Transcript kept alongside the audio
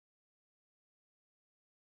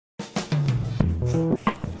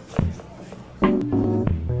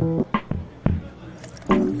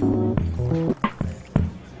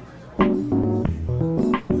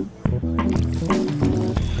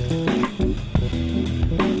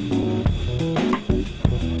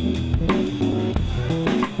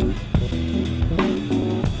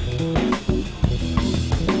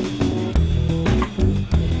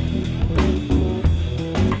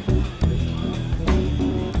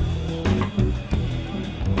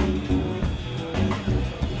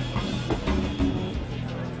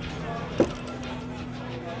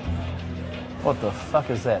What the fuck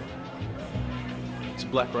is that? It's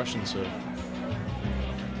Black Russian, sir.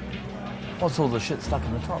 What's all the shit stuck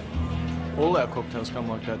in the top? All our cocktails come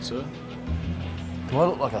like that, sir. Do I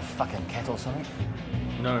look like a fucking cat or something?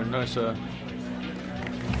 No, no, sir.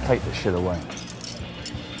 Take the shit away.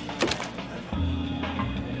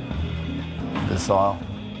 This aisle.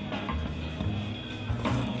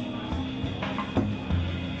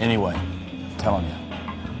 Anyway, I'm telling you,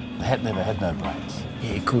 the hat never had no brains.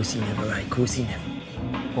 Yeah, of course he never, mate. Of course he never.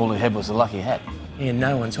 All he had was a lucky hat. Yeah,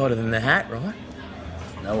 no one's hotter than the hat, right?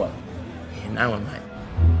 No one. Yeah, no one, mate.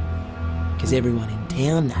 Because everyone in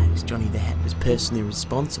town knows Johnny the Hat was personally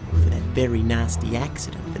responsible for that very nasty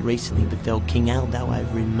accident that recently befell King Aldo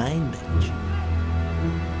over in Main Beach.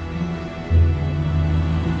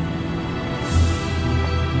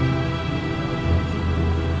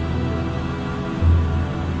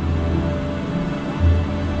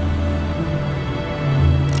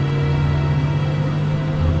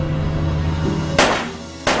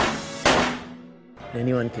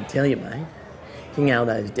 Anyone can tell you, mate, King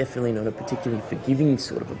Aldo is definitely not a particularly forgiving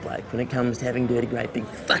sort of a bloke when it comes to having dirty, great big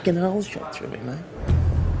fucking holes shot through him, mate.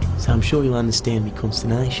 So I'm sure you'll understand me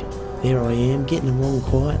consternation. There I am, getting along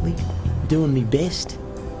quietly, doing me best,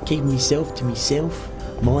 keeping myself to myself,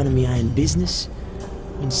 minding my own business,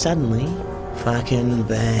 and suddenly, fucking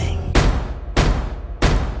bang.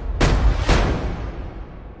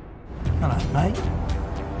 Hello, mate.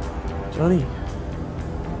 Johnny.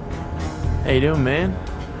 How you doing, man?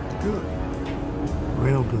 Good.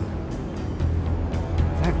 Real good.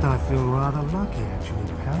 In fact, I feel rather lucky,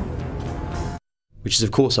 actually, pal. Which is,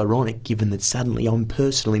 of course, ironic, given that suddenly I'm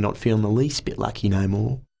personally not feeling the least bit lucky no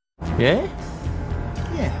more. Yeah?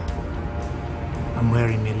 Yeah. I'm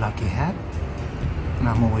wearing my lucky hat, and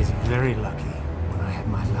I'm always very lucky when I have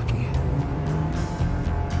my lucky hat.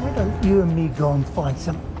 Why don't you and me go and find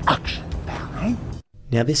some action, pal, eh?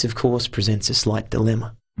 Now, this, of course, presents a slight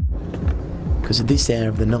dilemma. Because at this hour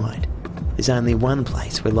of the night, there's only one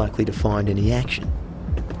place we're likely to find any action.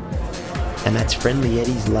 And that's Friendly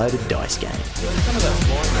Eddie's loaded dice game.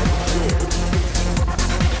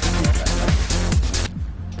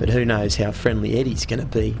 But who knows how Friendly Eddie's going to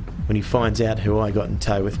be when he finds out who I got in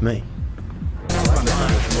tow with me.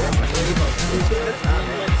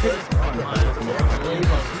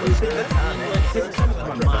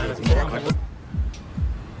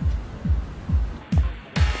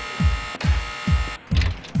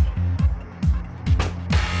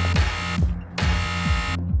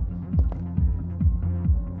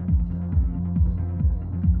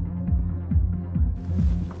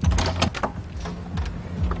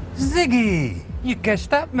 Ziggy! You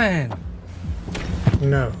catched up, man?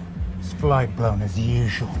 No. It's flight blown as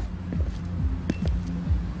usual.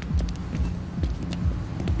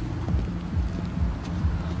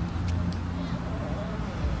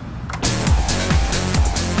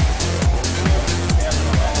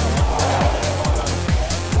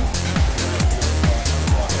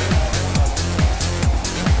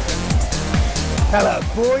 Hello,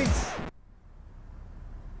 boys.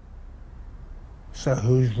 So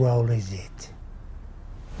whose role is it?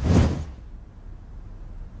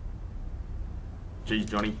 Geez,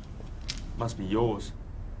 Johnny, must be yours.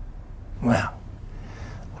 Well,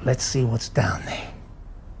 let's see what's down there.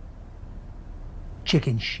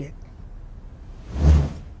 Chicken shit.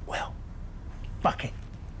 Well, fuck it.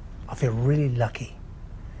 I feel really lucky.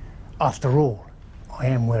 After all, I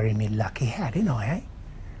am wearing my lucky hat, ain't I, eh?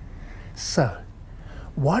 So,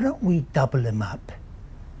 why don't we double him up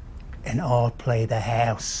and I'll play the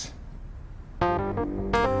house?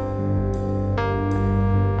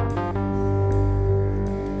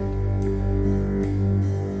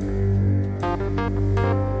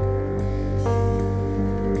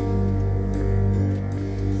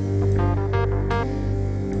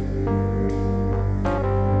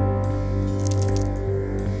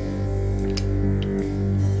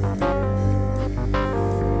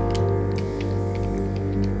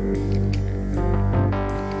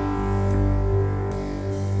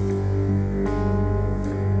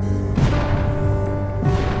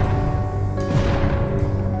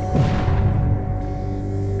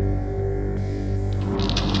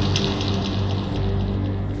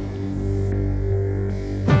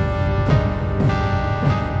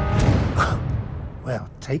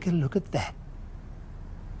 Take a look at that.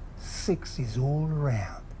 Sixes all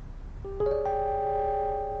around.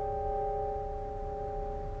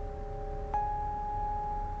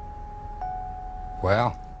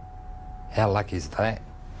 Well, how lucky is that?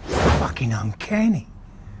 Fucking uncanny.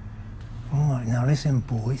 All right, now listen,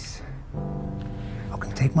 boys. I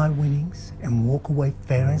can take my winnings and walk away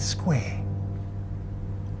fair and square.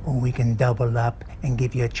 or we can double up and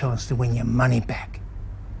give you a chance to win your money back.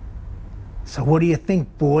 So what do you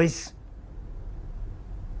think, boys?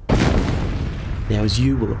 Now, as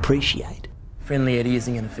you will appreciate, Friendly Eddie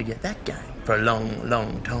isn't going to forget that game for a long,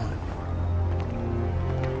 long time.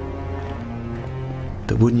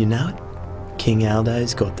 But wouldn't you know it, King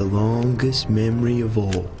Aldo's got the longest memory of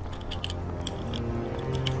all.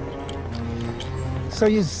 So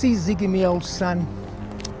you see, Ziggy, me old son,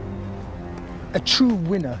 a true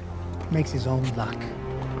winner makes his own luck.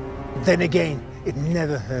 Then again, it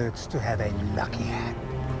never hurts to have a lucky hat.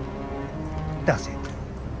 Does it?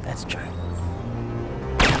 That's true.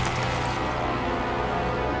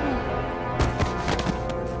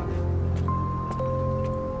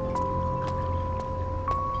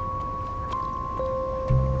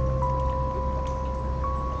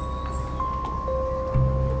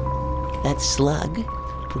 That slug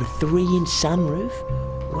put a 3-inch sunroof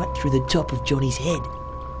right through the top of Johnny's head.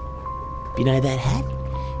 But you know, that hat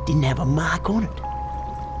didn't have a mark on it.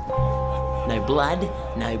 No blood,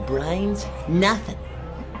 no brains, nothing.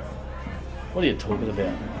 What are you talking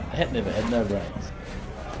about? The hat never had no brains.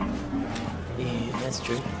 Yeah, that's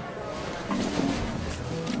true.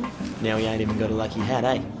 Now he ain't even got a lucky hat,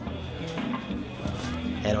 eh?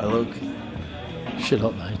 How do I look? Shit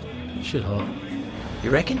hot, mate. Shit hot. You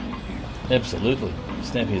reckon? Absolutely.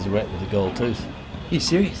 Snappy as a rat with a gold tooth. You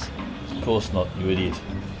serious? Of course not, you idiot.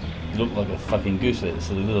 You look like a fucking goose with that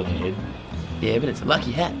silly lid on your head. Yeah, but it's a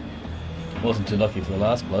lucky hat. Wasn't too lucky for the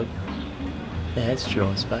last bloke. Yeah, that's true,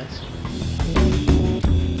 I suppose.